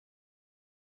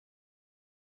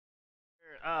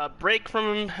break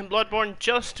from Bloodborne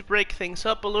just to break things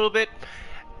up a little bit.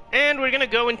 And we're gonna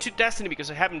go into Destiny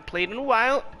because I haven't played in a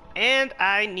while. And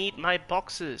I need my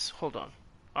boxes. Hold on.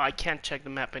 Oh, I can't check the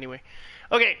map anyway.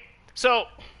 Okay, so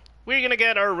we're gonna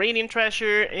get our Radiant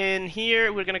Treasure in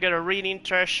here. We're gonna get our Radiant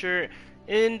Treasure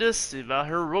in the Siva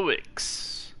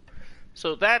Heroics.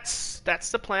 So that's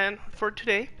the plan for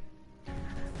today.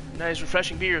 Nice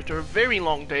refreshing beer after a very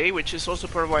long day, which is also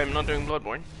part of why I'm not doing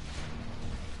Bloodborne.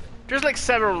 There's like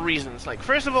several reasons. Like,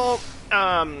 first of all,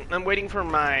 I'm waiting for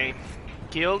my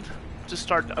guild to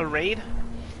start a raid.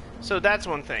 So that's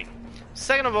one thing.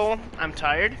 Second of all, I'm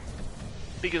tired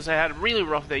because I had a really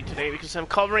rough day today because I'm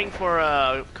covering for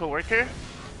a coworker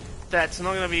that's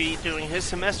not going to be doing his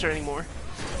semester anymore.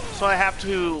 So I have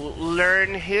to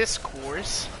learn his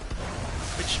course,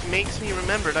 which makes me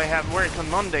remember that I have work on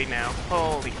Monday now.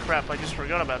 Holy crap, I just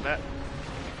forgot about that.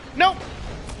 Nope!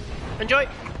 Enjoy!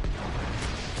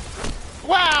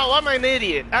 Wow, I'm an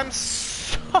idiot. I'm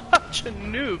such a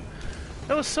noob.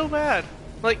 That was so bad.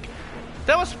 Like,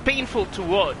 that was painful to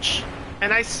watch.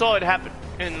 And I saw it happen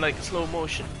in, like, slow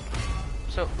motion.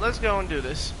 So, let's go and do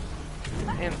this.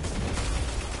 And...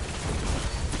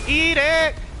 eat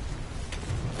it!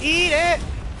 Eat it!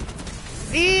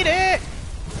 Eat it!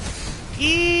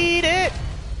 Eat it!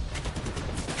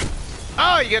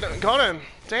 Oh, you got him.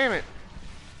 Damn it.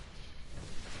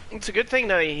 It's a good thing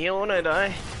that I heal when I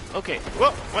die. Okay,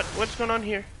 whoa, what's going on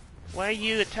here? Why are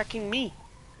you attacking me?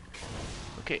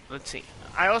 Okay, let's see.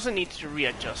 I also need to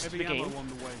readjust the game.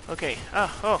 Okay,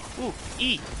 ooh,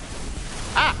 E.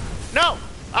 Ah, no!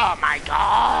 Oh my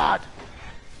god!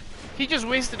 He just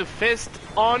wasted a fist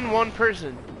on one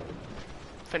person.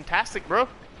 Fantastic, bro.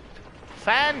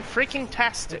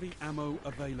 Fan-freaking-tastic.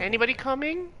 Anybody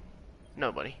coming?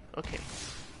 Nobody. Okay.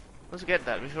 Let's get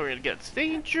that before it gets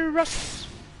dangerous.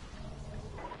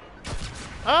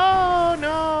 Oh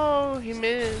no! He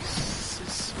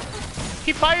misses.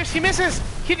 He fires, he misses!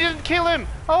 He didn't kill him!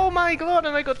 Oh my god,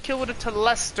 and I got killed with a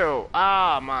Telesto.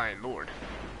 Ah, my lord.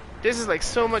 This is like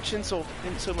so much insult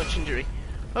and so much injury.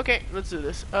 Okay, let's do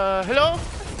this. Hello?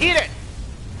 Eat it!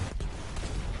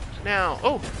 Now,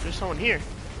 oh, there's someone here.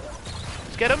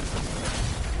 Let's get him.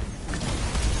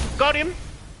 Got him.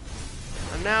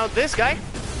 And now this guy.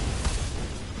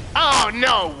 Oh,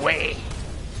 no way!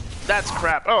 That's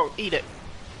crap. Oh, eat it.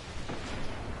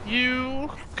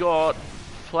 You got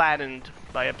flattened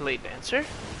by a blade dancer.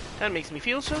 That makes me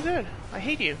feel so good. I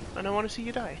hate you, and I want to see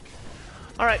you die.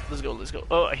 Alright, let's go, let's go.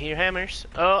 Oh, I hear hammers.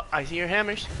 Oh, I see your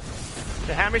hammers.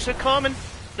 The hammers are coming.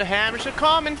 The hammers are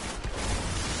coming.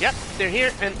 Yep, they're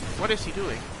here, and what is he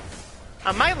doing?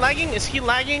 Am I lagging? Is he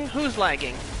lagging? Who's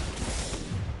lagging?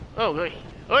 Oh, oi.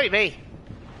 Oi, vey.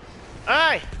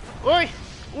 Aye. Oi.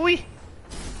 Oi.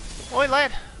 Oi,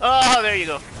 lad. Oh, there you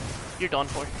go. You're done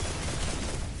for.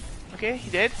 Okay,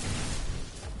 he did.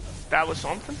 That was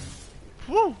something.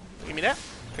 Woo! Give me that.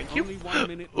 Thank you. Only 1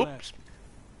 minute Oops. left.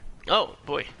 Oh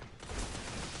boy.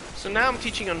 So now I'm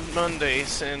teaching on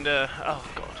Mondays, and oh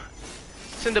god,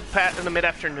 it's in the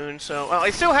mid-afternoon. So well,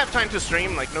 I still have time to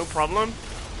stream, like no problem.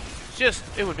 Just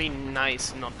it would be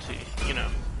nice not to, you know,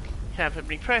 have a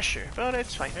big pressure, but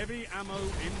it's fine. Heavy ammo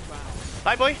inbound.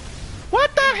 Bye, boy.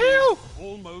 What the hell?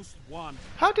 Almost won.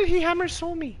 How did he hammer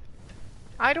soul me?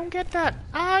 I don't get that.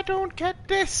 I don't get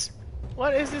this.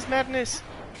 What is this madness?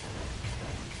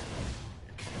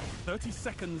 30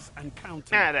 seconds and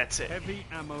counting. Ah, that's it. Heavy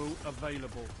ammo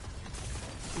available.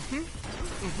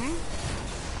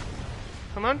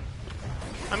 Come on.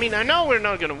 I mean, I know we're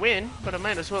not gonna win, but I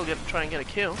might as well try and get a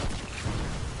kill.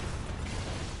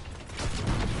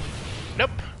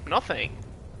 Nope, nothing.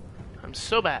 I'm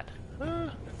so bad.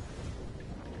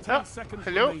 10 seconds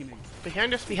hello? remaining.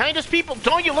 Behind us, people!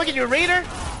 Don't you look at your radar!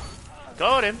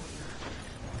 Got him.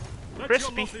 Let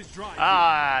Crispy. your losses dry.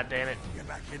 Ah, damn it. Get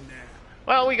back in there.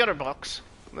 Well, we got our box.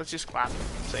 Let's just clap.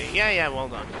 Say, yeah, well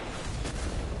done.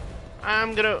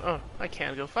 I'm gonna... oh, I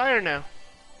can't go fire now.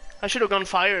 I should have gone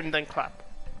fire and then clap.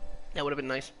 That would have been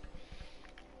nice.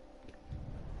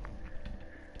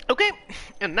 Okay,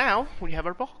 and now we have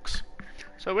our box.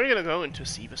 So we're gonna go into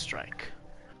Siva Strike.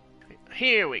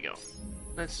 Here we go.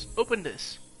 Let's open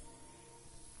this.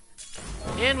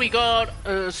 And we got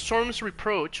Storm's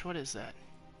Reproach. What is that?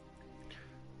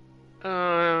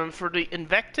 For the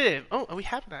invective. Oh, we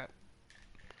have that.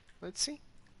 Let's see.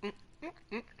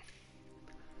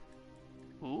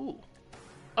 Ooh.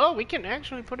 Oh, we can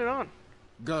actually put it on.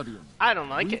 Guardian, I don't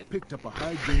like we it. picked up a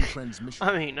high gain transmission.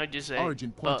 I mean, I just say.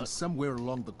 Origin point is somewhere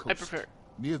along the coast. I prefer.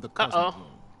 Near the Uh-oh.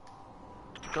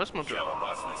 Cosmodrome.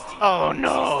 Cosmodrome. Oh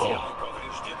no!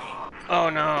 Oh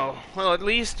no. Well, at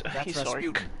least That's he's Rasputin,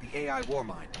 Ark. the AI war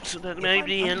miner. So that If may I'm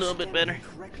be a little bit better.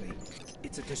 understanding correctly,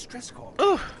 it's a distress call.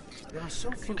 Oh, There are so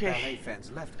few Okay. ballet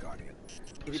fans left, Guardian.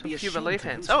 It'd so be a few shame ballet to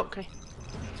fans. lose Oh, him. okay.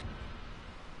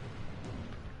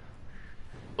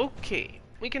 Okay,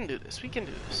 we can do this. We can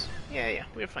do this. Yeah, yeah,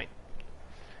 we're fine.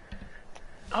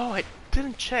 Oh, I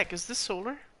didn't check. Is this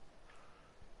solar?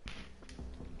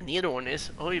 The other one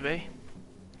is. Oy vey.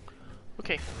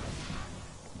 Okay.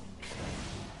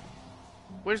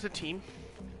 Where's the team?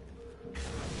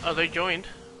 Oh, they joined.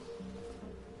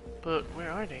 But where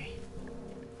are they?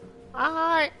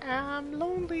 I am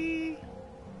lonely.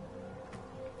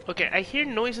 Okay, I hear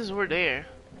noises over there.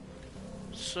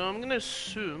 So I'm gonna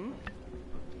assume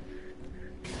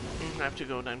I have to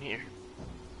go down here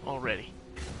already.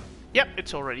 Yep,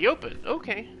 it's already open.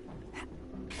 Okay.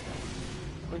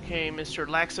 Okay, Mr.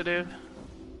 Laxative.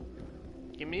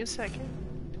 Give me a second.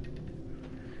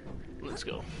 Let's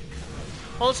go.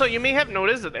 Also, you may have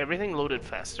noticed that everything loaded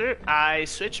faster. I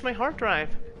switched my hard drive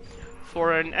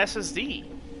for an SSD.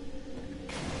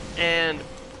 And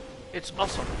it's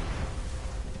awesome.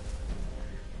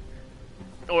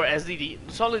 Or SDD.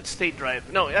 Solid state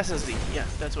drive. No, SSD. Yeah,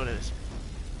 that's what it is.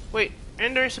 Wait,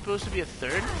 and there's supposed to be a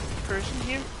third person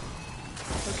here?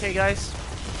 Okay, guys.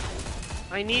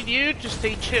 I need you to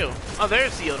stay chill. Oh,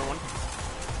 there's the other one.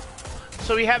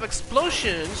 So we have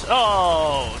explosions.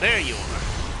 Oh, there you are.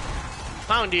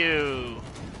 Found you.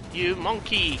 You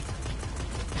monkey.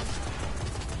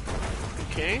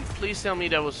 Okay, please tell me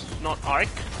that was not Ark.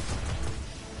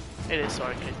 It is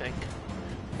Ark, I think.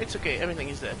 It's okay, everything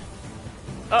is dead.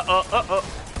 Uh-oh, uh-oh.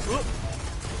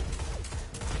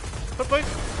 Boink,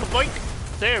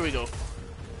 boink. There we go.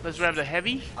 Let's grab the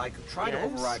heavy. I could try to Yes.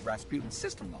 override Rasputin's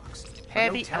system locks. but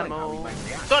Heavy no telling how he ammo. might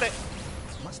react. Got it.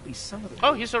 Must be some of the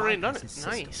Oh, way he's to already done bypass it. his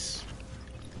system. Nice.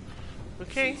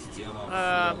 Okay.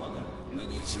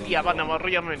 Система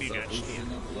наварения медички.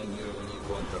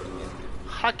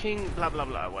 Hacking, blah blah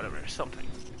blah, whatever, something.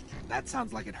 That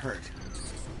sounds like it hurt.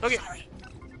 Okay.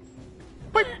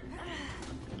 Wait.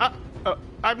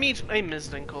 I miss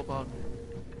Dinklebot.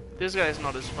 This guy is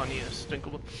not as funny as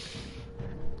Dinklebot.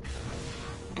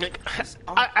 Like,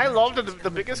 I love that the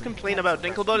biggest complaint about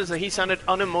Dinklebot is that he sounded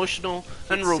unemotional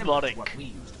and It's similar to robotic. what we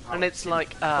used to power And it's the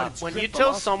like, but it's when you stripped tell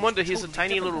of us, someone that it's he's a totally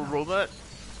tiny different little now. robot,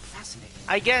 Fascinating.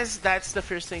 I guess that's the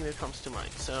first thing that comes to mind,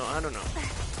 so I don't know.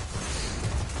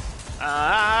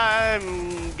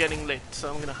 I'm getting lit,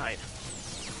 so I'm gonna hide.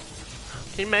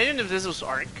 Can you imagine if this was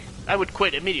Ark? I would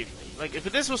quit immediately. Like, if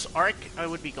this was Ark, I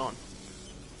would be gone.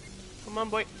 Come on,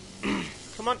 boy.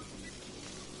 Come on.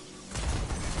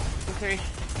 Okay.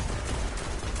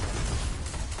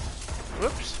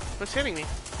 Whoops. What's hitting me?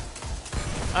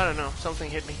 I don't know. Something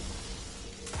hit me.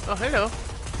 Oh, hello.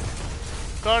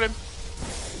 Got him.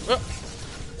 Oh.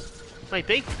 My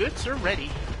baked goods are ready.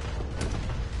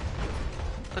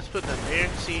 Let's put them there,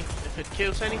 see if it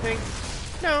kills anything.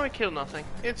 No, it killed nothing.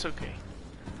 It's okay.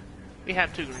 We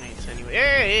have 2 grenades anyway.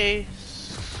 Hey!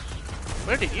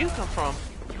 Where did you come from,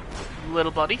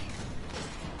 little buddy?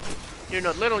 You're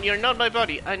not little, you're not my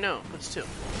buddy. I know, but still.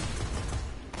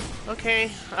 Okay,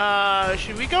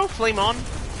 should we go flame on?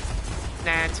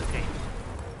 Nah, it's okay.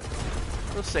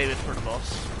 We'll save it for the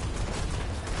boss.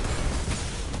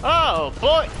 Oh,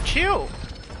 boy, chill!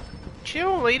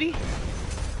 Chill, lady.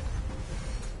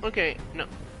 Okay, no.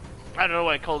 I don't know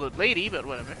why I called it lady, but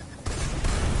whatever.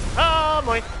 Oh,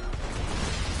 boy.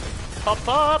 Pop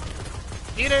up!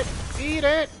 Eat it! Eat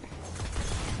it!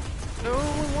 No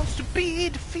one wants to be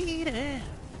defeated.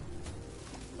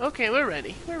 Okay, we're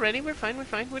ready. We're ready. We're fine. We're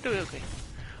fine. We're doing okay.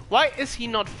 Why is he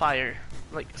not fire?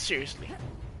 Like, seriously.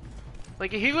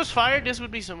 Like, if he was fire, this would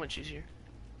be so much easier.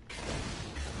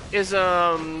 Is,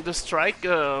 the strike,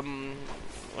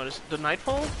 what is it? The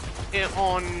Nightfall?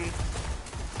 On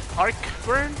Arc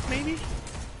Burn, maybe?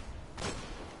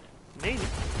 Maybe.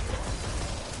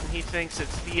 And he thinks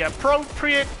it's the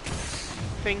appropriate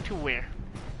thing to wear.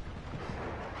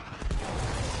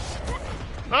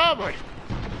 Oh boy!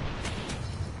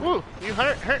 Woo! You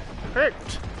hurt!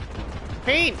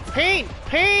 Pain! Pain!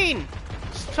 Pain!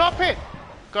 Stop it!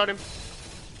 Got him.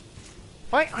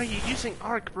 Why are you using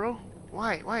Arc, bro?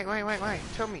 Why?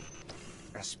 Tell me.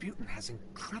 Rasputin has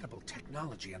incredible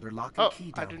technology under lock and Oh,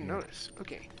 key I down didn't here. notice.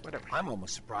 Okay, whatever. I'm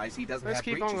almost surprised he doesn't Let's have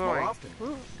keep breaches on more going. often.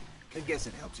 Woo. I guess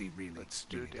it helps he really, Let's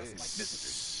do really doesn't like visitors.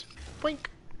 this. Blink.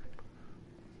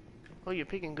 Oh, you're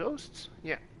picking ghosts?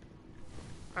 Yeah.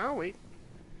 I'll wait.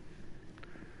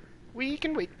 We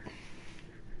can wait.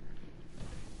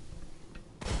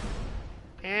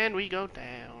 And we go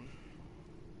down.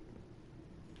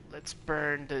 Let's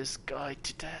burn this guy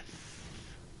to death.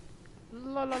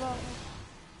 La la la.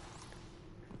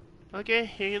 Okay,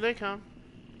 here they come.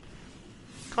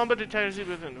 Combat entires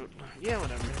within. Yeah,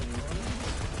 whatever.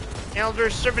 Elder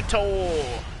Servitor!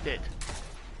 Dead.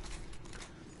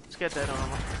 Let's get that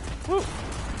armor. Woo!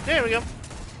 There we go.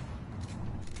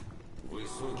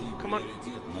 Come on.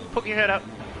 Poke your head out.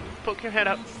 Poke your head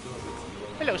out.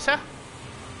 Hello, sir.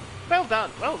 Well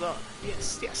done, well done.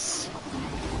 Yes, yes.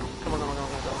 Come on, come on, come on,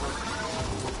 come on,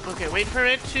 come on. Okay, wait for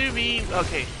it to be...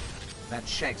 Okay. That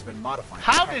shank's been modified.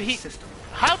 How to did hack he... the system.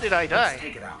 How did I Let's die?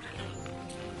 take it out.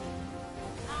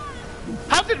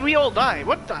 How did we all die?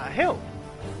 What the hell?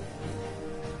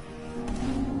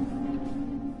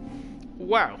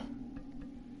 Wow.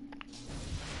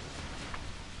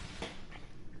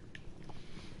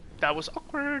 That was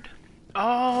awkward.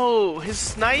 Oh, his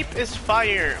snipe is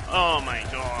fire. Oh my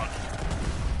god.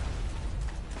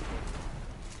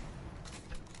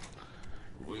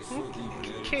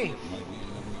 Okay.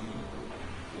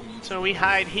 So we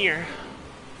hide here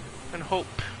and hope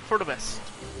for the best.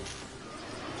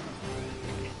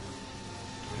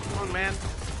 Come on, man.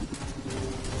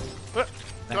 Oh, got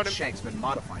That him. shank's been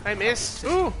modified. I to hack the missed.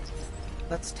 system. Ooh.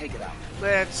 Let's take it out.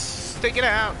 Let's take it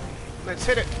out. Let's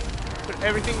hit it with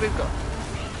everything we've got.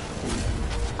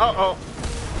 Uh-oh.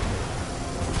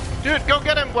 Dude, go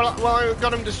get him while I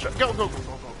got him distracted. Go, go, go, go,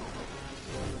 go, go.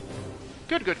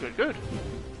 Good, good, good, good.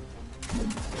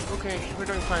 Okay, we're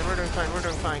doing fine, we're doing fine, we're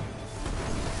doing fine.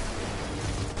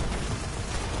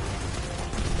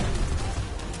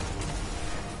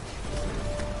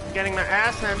 Getting my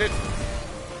ass handed.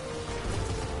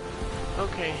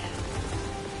 Okay.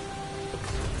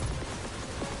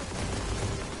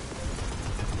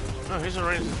 Oh, here's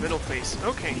already his middle face.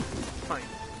 Okay, fine.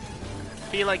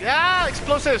 Be like, ah,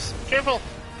 explosives! Careful!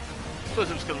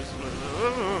 Explosives, explosives.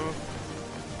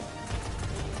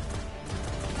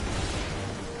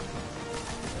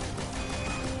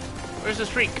 Where's the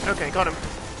streak? Okay, got him.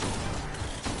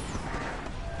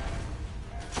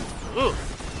 Ooh.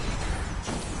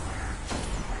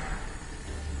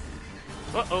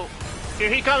 Uh-oh. Here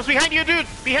he comes! Behind you, dude!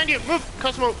 Behind you! Move!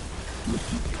 Cosmo!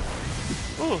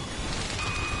 Ooh.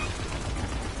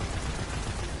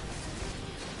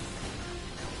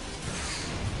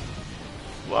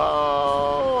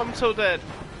 Whoa! I'm so dead.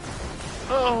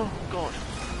 Oh, God.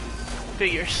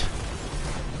 Figures.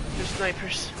 They're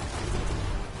snipers.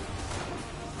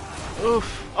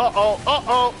 Oof. Uh-oh.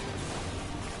 Uh-oh.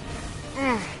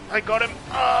 I got him.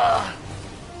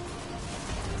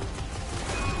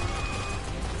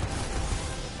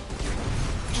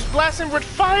 Just blast him with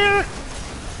fire!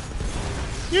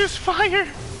 Use fire!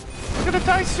 He's gonna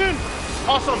die soon!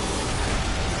 Awesome!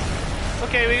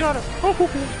 Okay, we got him.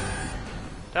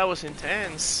 That was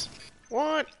intense.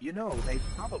 What? You know, they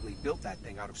probably built that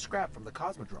thing out of scrap from the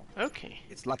Cosmodrome. Okay.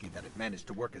 It's lucky that it managed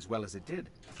to work as well as it did.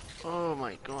 Oh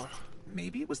my god.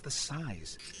 Maybe it was the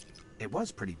size. It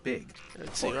was pretty big.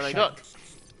 Let's see For what a I got. shank.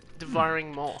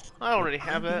 Devouring Maw. I already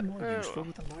have that. More useful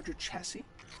with a larger chassis.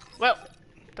 Well,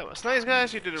 that was nice,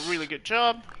 guys. You did a really good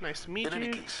job. Nice to meet In any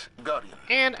you. case, Guardian,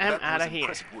 And I'm that out was of here.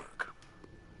 impressive work.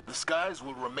 The skies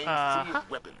will remain free Uh-huh. of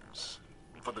weapons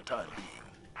for the time being.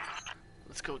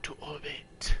 Let's go to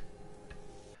orbit.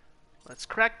 Let's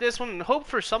crack this one and hope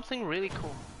for something really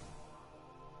cool.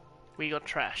 We got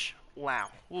trash. Wow.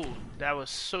 Ooh, that was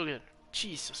so good.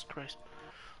 Jesus Christ.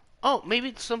 Oh, maybe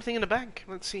it's something in the bank.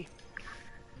 Let's see.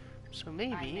 So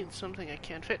maybe it's something I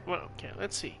can't fit. Well, okay,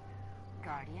 let's see.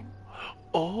 Guardian.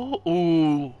 Oh,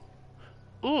 ooh.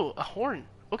 Ooh, a horn.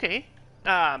 Okay.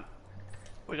 We're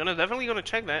definitely gonna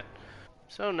check that.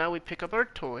 So now we pick up our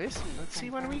toys and let's see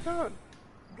what we got.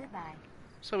 Goodbye.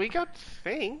 So we got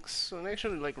things, and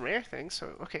actually like rare things, so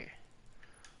okay.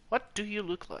 What do you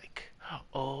look like?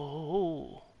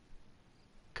 Oh.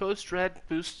 Coast red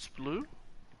boosts blue.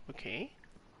 Okay.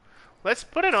 Let's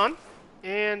put it on,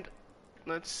 and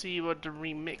let's see what the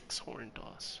remix horn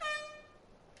does.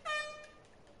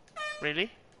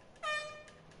 Really?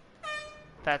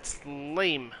 That's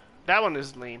lame. That one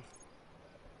is lame.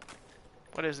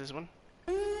 What is this one?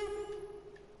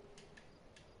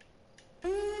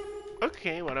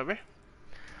 Okay, whatever.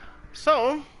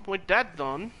 So, with that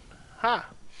done,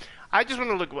 I just want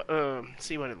to look,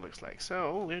 see what it looks like.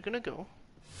 So, we're gonna go.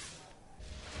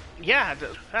 Yeah,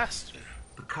 faster.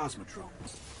 The Cosmodrome.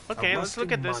 Okay, A let's look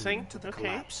rusting at this thing. monument to the Okay.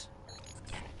 collapse.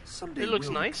 Someday It looks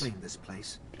we'll nice. reclaim this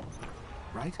place,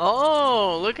 right?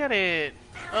 Oh, look at it.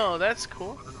 Oh, that's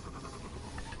cool.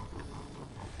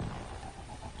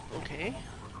 Okay.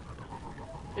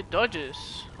 It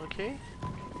dodges. Okay.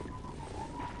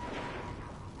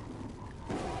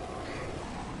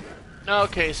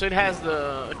 Okay, so it has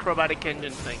the acrobatic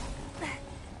engine thing.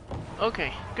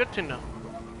 Okay, good to know.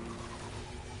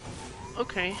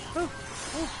 okay. Oh,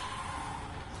 oh.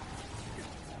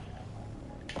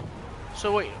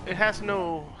 So wait, it has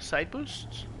no side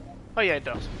boosts? Oh yeah, it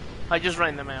does. I just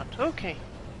ran them out. Okay.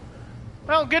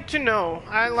 Well, good to know.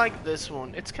 I like this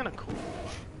one. It's kind of cool.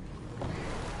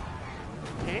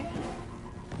 Okay.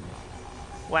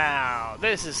 Wow,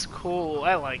 this is cool.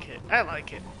 I like it. I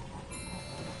like it.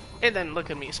 And then look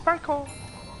at me. Sparkle.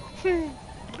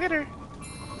 Glitter.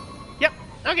 Yep.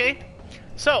 Okay.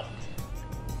 So,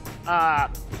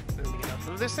 let me get off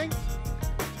of this thing.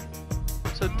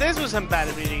 So this was some bad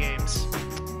video games.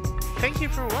 Thank you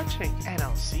for watching, and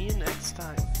I'll see you next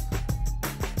time.